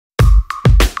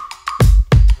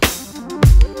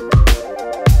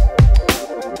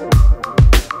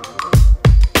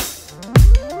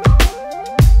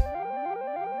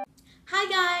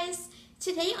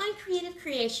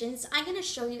creations, I'm going to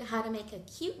show you how to make a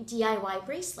cute DIY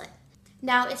bracelet.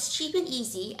 Now, it's cheap and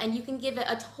easy, and you can give it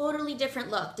a totally different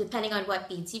look depending on what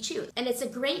beads you choose. And it's a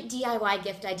great DIY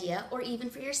gift idea, or even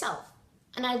for yourself.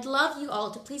 And I'd love you all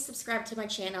to please subscribe to my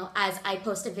channel as I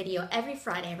post a video every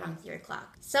Friday around 3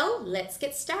 o'clock. So, let's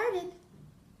get started.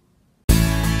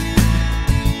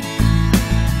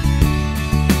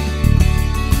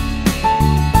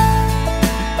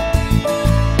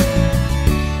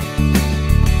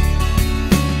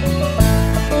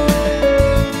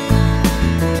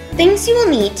 Things you will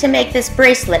need to make this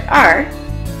bracelet are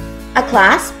a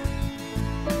clasp,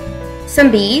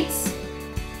 some beads,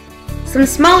 some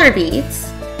smaller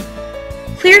beads,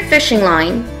 clear fishing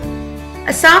line,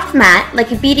 a soft mat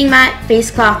like a beading mat,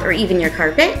 face cloth, or even your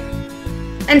carpet,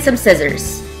 and some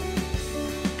scissors.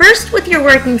 First, with your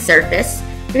working surface,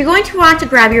 you're going to want to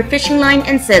grab your fishing line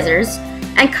and scissors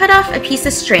and cut off a piece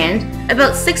of strand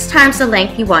about 6 times the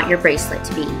length you want your bracelet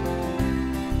to be.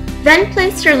 Then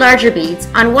place your larger beads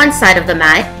on one side of the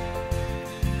mat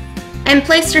and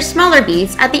place your smaller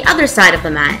beads at the other side of the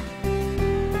mat.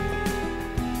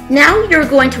 Now you're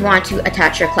going to want to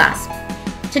attach your clasp.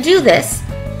 To do this,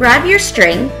 grab your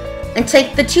string and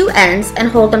take the 2 ends and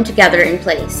hold them together in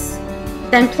place.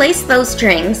 Then place those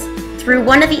strings through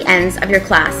one of the ends of your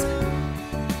clasp.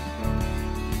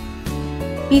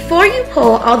 Before you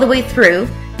pull all the way through,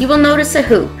 you will notice a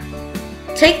hoop.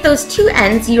 Take those 2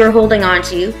 ends you are holding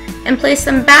onto and place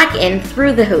them back in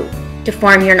through the hoop to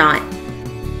form your knot.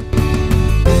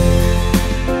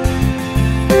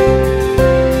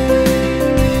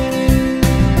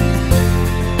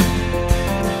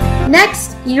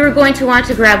 Next, you are going to want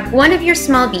to grab one of your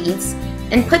small beads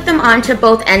and put them onto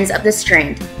both ends of the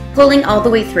strand, pulling all the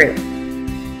way through.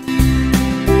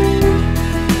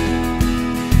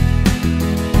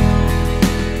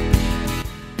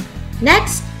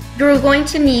 Next, you're going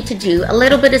to need to do a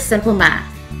little bit of simple math.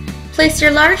 Place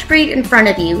your large bead in front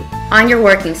of you on your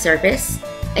working surface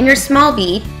and your small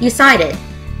bead beside it.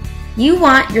 You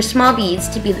want your small beads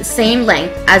to be the same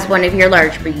length as one of your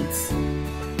large beads.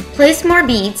 Place more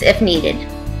beads if needed.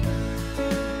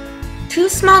 2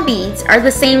 small beads are the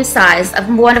same size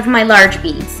of one of my large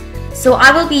beads, so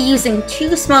I will be using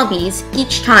 2 small beads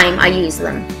each time I use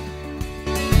them.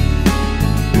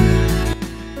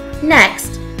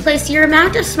 Next, place your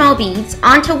amount of small beads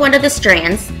onto one of the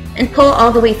strands and pull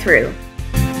all the way through.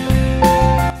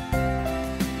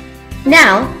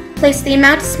 Now, place the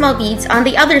amount of small beads on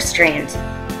the other strand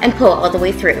and pull all the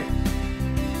way through.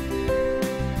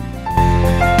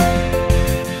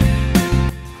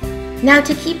 Now,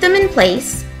 to keep them in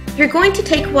place, you're going to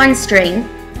take one string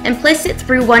and place it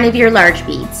through one of your large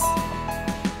beads.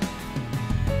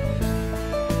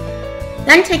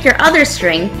 Then take your other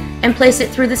string and place it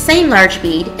through the same large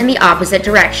bead in the opposite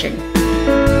direction.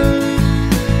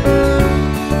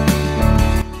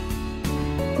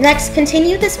 Next,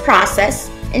 continue this process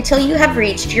until you have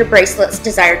reached your bracelet's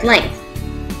desired length,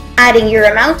 adding your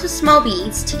amount of small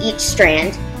beads to each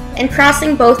strand and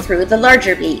crossing both through the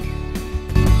larger bead.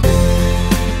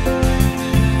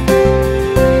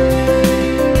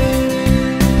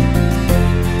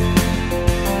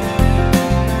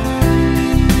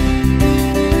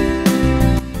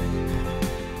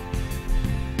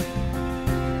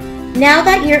 Now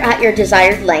that you're at your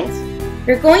desired length,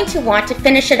 you're going to want to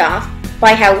finish it off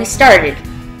by how we started.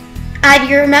 Add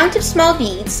your amount of small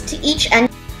beads to each end.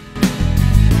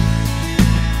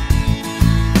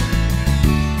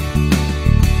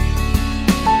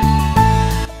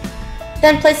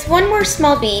 Then place one more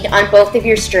small bead on both of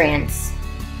your strands.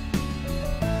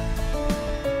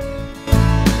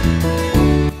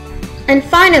 And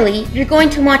finally, you're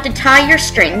going to want to tie your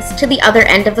strings to the other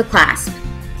end of the clasp.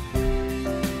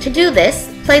 To do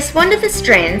this, place one of the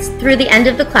strands through the end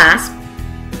of the clasp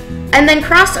and then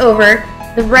cross over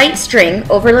the right string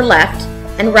over the left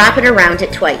and wrap it around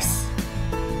it twice.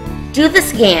 Do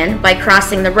this again by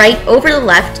crossing the right over the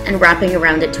left and wrapping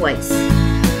around it twice.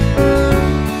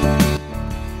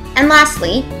 And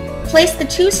lastly, place the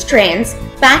 2 strands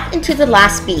back into the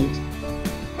last bead.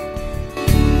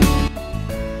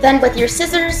 Then with your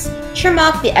scissors, trim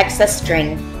off the excess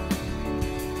string.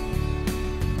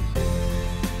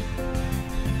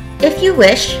 If you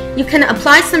wish, you can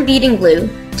apply some beading glue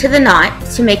to the knot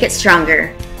to make it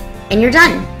stronger, and you're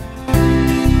done.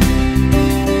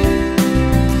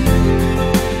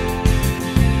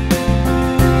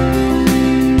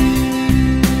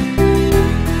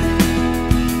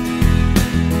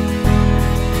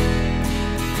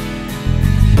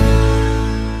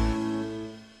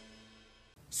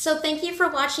 So thank you for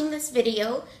watching this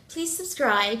video. Please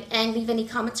subscribe and leave any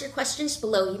comments or questions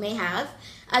below you may have.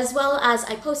 as well as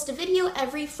I post a video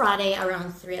every Friday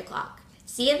around 3 o'clock.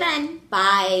 See you then.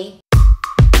 Bye.